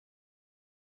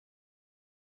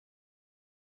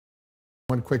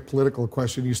One quick political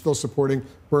question. Are you still supporting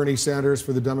Bernie Sanders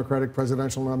for the Democratic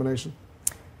presidential nomination?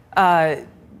 I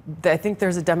think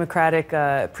there's a Democratic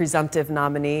presumptive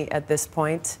nominee at this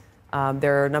point.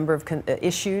 There are a number of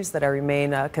issues that I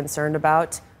remain concerned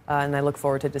about, and I look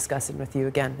forward to discussing with you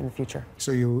again in the future.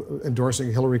 So you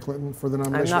endorsing Hillary Clinton for the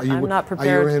nomination? I'm not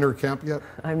prepared. Are you in her camp yet?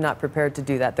 I'm not prepared to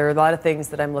do that. There are a lot of things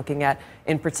that I'm looking at,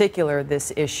 in particular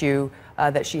this issue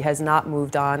that she has not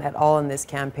moved on at all in this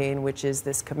campaign, which is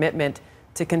this commitment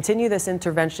to continue this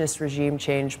interventionist regime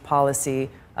change policy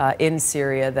in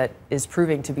Syria that is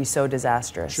proving to be so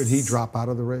disastrous. Should he drop out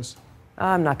of the race?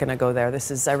 I'm not going to go there.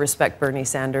 I respect Bernie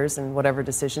Sanders and whatever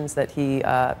decisions that he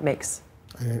makes.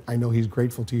 I know he's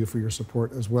grateful to you for your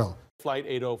support as well. Flight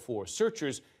 804.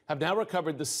 Searchers have now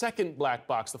recovered the second black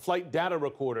box, the flight data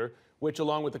recorder, which,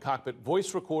 along with the cockpit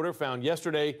voice recorder found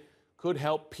yesterday, could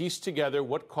help piece together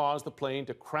what caused the plane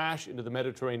to crash into the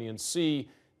Mediterranean Sea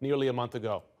nearly a month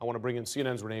ago. I want to bring in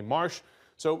CNN's Renee Marsh.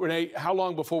 So, Renee, how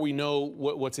long before we know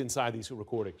what's inside these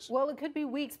recordings? Well, it could be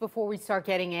weeks before we start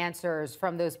getting answers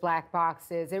from those black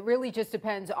boxes. It really just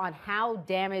depends on how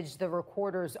damaged the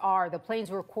recorders are. The plane's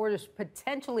recorders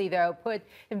potentially, though, put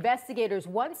investigators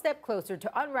one step closer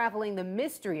to unraveling the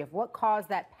mystery of what caused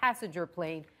that passenger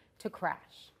plane to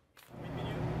crash.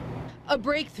 A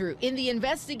breakthrough in the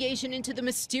investigation into the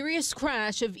mysterious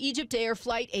crash of EgyptAir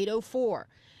Flight 804.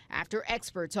 After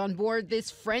experts on board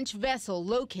this French vessel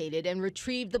located and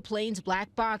retrieved the plane's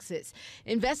black boxes,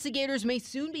 investigators may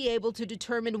soon be able to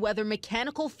determine whether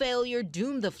mechanical failure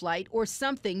doomed the flight or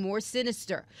something more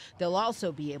sinister. They'll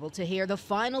also be able to hear the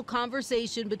final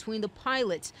conversation between the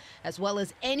pilots, as well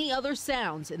as any other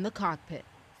sounds in the cockpit.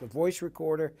 The voice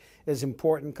recorder is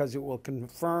important because it will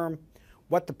confirm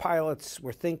what the pilots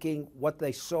were thinking, what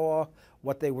they saw,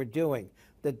 what they were doing.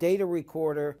 The data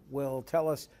recorder will tell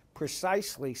us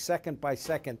precisely, second by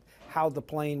second, how the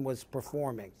plane was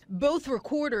performing. Both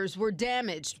recorders were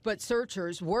damaged, but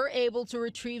searchers were able to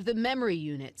retrieve the memory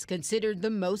units, considered the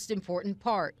most important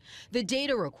part. The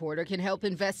data recorder can help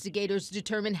investigators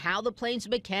determine how the plane's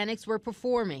mechanics were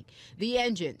performing, the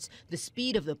engines, the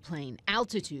speed of the plane,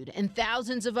 altitude, and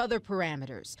thousands of other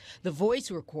parameters. The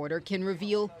voice recorder can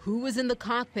reveal who was in the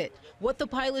cockpit, what the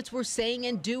pilots were saying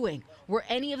and doing, were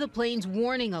any of the plane's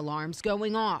warning alarms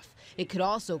going off. It could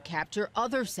also capture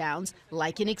other sounds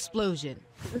like an explosion.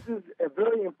 This is a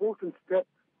very important step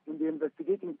in the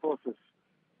investigating process,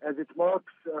 as it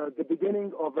marks the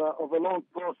beginning of a long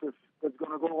process that's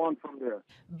going to go on from there.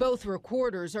 Both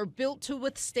recorders are built to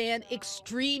withstand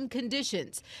extreme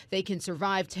conditions. They can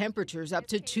survive temperatures up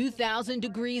to 2,000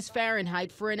 degrees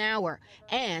Fahrenheit for an hour,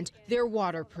 and they're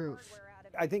waterproof.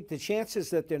 I think the chances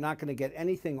that they're not going to get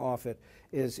anything off it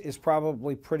is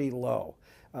probably pretty low.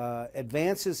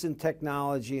 Advances in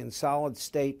technology and solid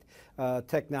state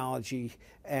technology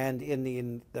and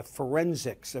in the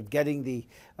forensics of getting the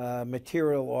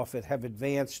material off it have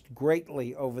advanced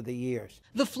greatly over the years.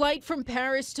 The flight from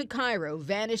Paris to Cairo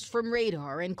vanished from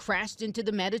radar and crashed into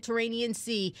the Mediterranean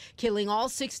Sea, killing all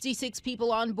 66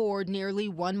 people on board nearly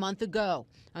 1 month ago.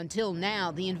 Until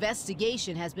now, the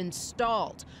investigation has been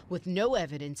stalled, with no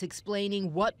evidence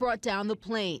explaining what brought down the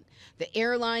plane. The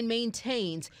airline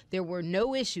maintains there were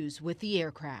no issues with the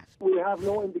aircraft. We have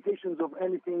no indications of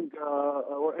anything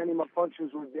or any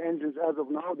malfunctions with the engines as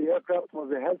of now. The aircraft was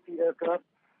a healthy aircraft.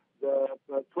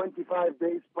 The 25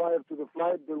 days prior to the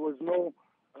flight, there was no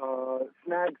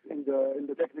snags in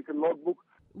the technical logbook.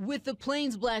 With the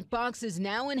plane's black boxes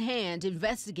now in hand,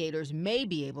 investigators may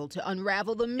be able to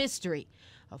unravel the mystery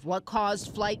of what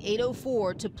caused Flight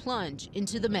 804 to plunge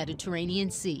into the Mediterranean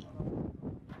Sea.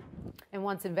 And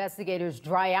once investigators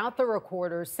dry out the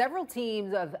recorders, several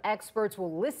teams of experts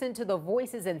will listen to the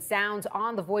voices and sounds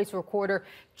on the voice recorder,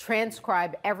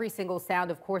 transcribe every single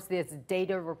sound. Of course, this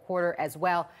data recorder as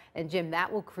well. And Jim, that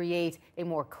will create a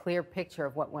more clear picture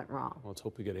of what went wrong. Well, let's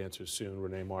hope we get answers soon.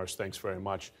 Renee Marsh, thanks very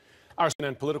much. Our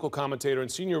CNN political commentator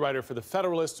and senior writer for The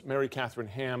Federalist, Mary Catherine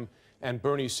Ham, and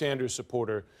Bernie Sanders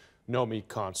supporter, Nomi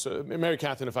Kantz. Mary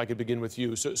Catherine, if I could begin with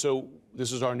you. So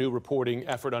this is our new reporting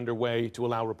effort underway to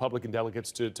allow Republican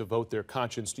delegates to vote their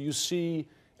conscience. Do you see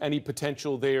any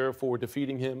potential there for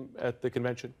defeating him at the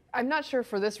convention? I'm not sure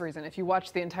for this reason. If you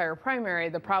watch the entire primary,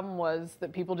 the problem was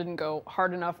that people didn't go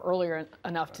hard enough earlier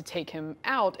enough to take him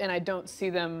out, and I don't see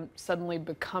them suddenly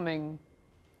becoming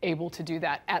able to do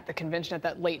that at the convention at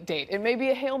that late date. It may be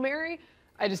a Hail Mary.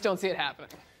 I just don't see it happening.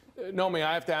 Nomi,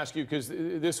 I have to ask you, because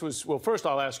this was, well, first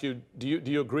I'll ask you, do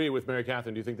you agree with Mary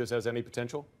Catherine? Do you think this has any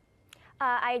potential?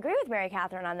 I agree with Mary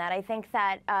Catherine on that. I think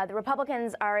that the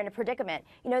Republicans are in a predicament.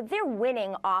 You know, they're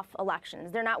winning off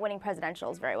elections. They're not winning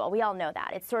presidentials very well. We all know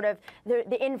that. It's sort of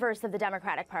the inverse of the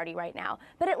Democratic Party right now.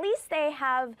 But at least they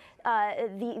have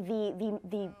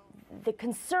the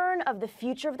concern of the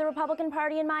future of the Republican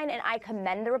Party in mind, and I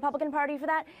commend the Republican Party for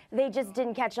that. They just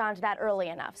didn't catch on to that early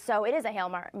enough. So it is a Hail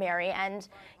Mary, and,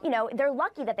 you know, they're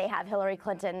lucky that they have Hillary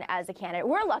Clinton as a candidate.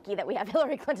 We're lucky that we have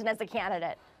Hillary Clinton as a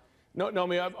candidate. No,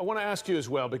 Naomi, I want to ask you as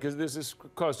well, because this has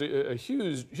caused a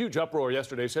huge uproar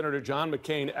yesterday. Senator John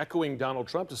McCain echoing Donald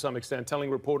Trump to some extent, telling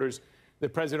reporters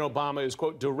that President Obama is,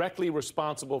 quote, directly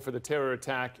responsible for the terror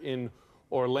attack in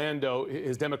Orlando.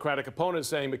 His Democratic opponent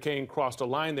saying McCain crossed a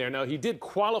line there. Now, he did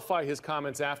qualify his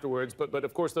comments afterwards, but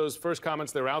of course, those first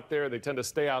comments, they're out there. They tend to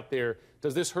stay out there.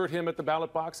 Does this hurt him at the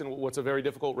ballot box in what's a very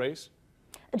difficult race?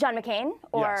 John McCain?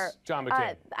 Or, yes, John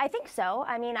McCain. I think so.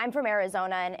 I mean, I'm from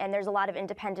Arizona, and there's a lot of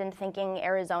independent thinking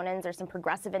Arizonans. There's some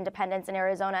progressive independents in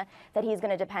Arizona that he's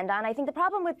going to depend on. I think the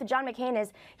problem with John McCain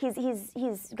is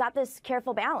he's got this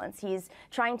careful balance. He's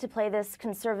trying to play this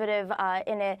conservative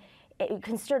in a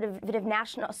conservative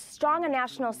strong on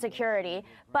national security,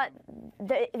 but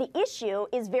the issue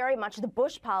is very much the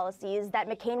Bush policies that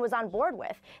McCain was on board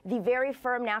with, the very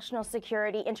firm national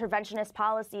security interventionist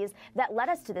policies that led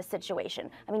us to this situation.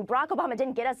 I mean, Barack Obama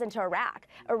didn't get us into Iraq.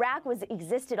 Iraq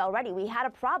existed already. We had a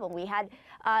problem. We had,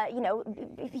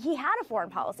 he had a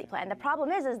foreign policy plan. The problem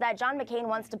is that John McCain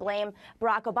wants to blame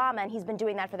Barack Obama, and he's been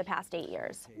doing that for the past 8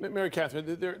 years. Mary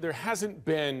Catherine, there hasn't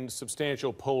been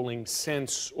substantial polling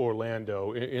since Orlando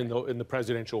in the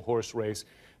presidential horse race.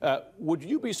 Would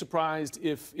you be surprised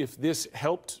if this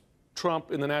helped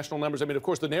Trump in the national numbers? I mean, of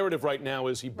course, the narrative right now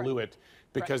is he blew it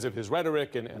because of his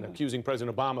rhetoric and accusing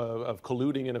President Obama of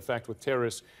colluding, in effect, with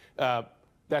terrorists.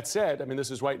 That said, I mean, this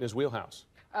is right in his wheelhouse.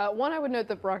 One, I would note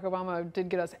that Barack Obama did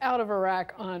get us out of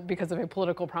Iraq because of a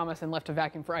political promise and left a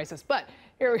vacuum for ISIS. But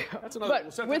here we go. That's another.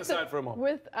 We'll set that aside for a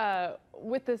moment.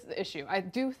 With this issue, I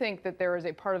do think that there is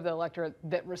a part of the electorate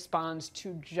that responds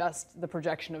to just the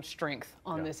projection of strength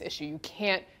on this issue. You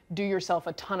can't do yourself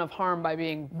a ton of harm by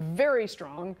being very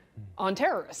strong on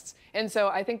terrorists. And so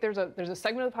I think there's a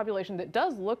segment of the population that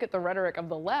does look at the rhetoric of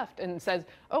the left and says,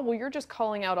 oh, well, you're just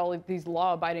calling out all of these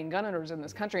law-abiding gun owners in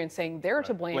this country and saying they're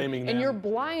to blame. Blaming and them. You're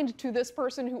blind to this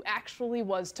person who actually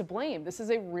was to blame. This is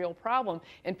a real problem.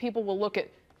 And people will look at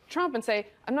Trump and say,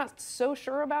 I'm not so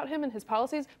sure about him and his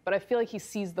policies, but I feel like he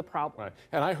sees the problem. Right.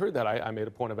 And I heard that. I made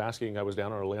a point of asking. I was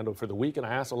down in Orlando for the week, and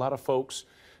I asked a lot of folks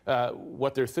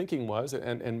what their thinking was,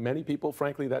 and many people,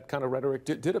 frankly, that kind of rhetoric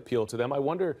did appeal to them. I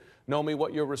wonder, Naomi,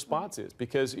 what your response is,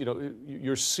 because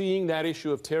you're seeing that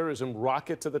issue of terrorism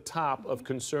rocket to the top of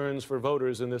concerns for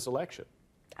voters in this election.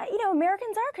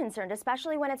 Americans are concerned,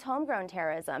 especially when it's homegrown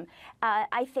terrorism.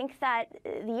 I think that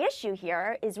the issue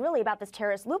here is really about this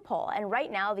terrorist loophole. And right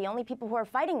now, the only people who are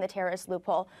fighting the terrorist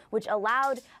loophole, which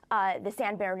allowed the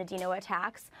San Bernardino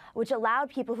attacks, which allowed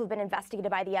people who've been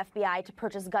investigated by the FBI to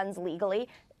purchase guns legally,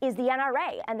 is the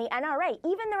NRA. And the NRA,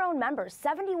 even their own members,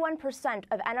 71%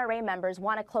 of NRA members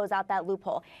want to close out that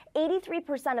loophole.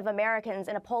 83% of Americans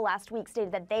in a poll last week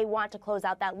stated that they want to close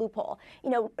out that loophole.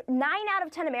 9 out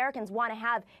of 10 Americans want to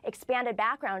have expanded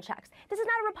background checks. This is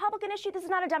not a Republican issue. This is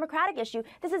not a Democratic issue.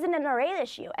 This is an NRA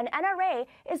issue. And NRA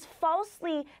is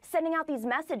falsely sending out these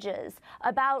messages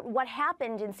about what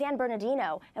happened in San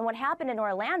Bernardino and what happened in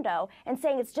Orlando and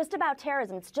saying it's just about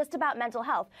terrorism, it's just about mental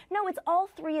health. No, it's all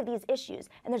three of these issues.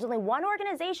 And there's only one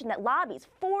organization that lobbies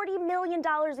 $40 million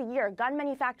a year gun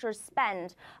manufacturers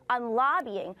spend on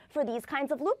lobbying for these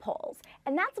kinds of loopholes.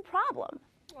 And that's a problem.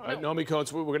 All right, Naomi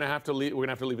Coates, we're going to have to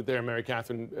leave it there. Mary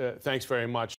Catherine, thanks very much.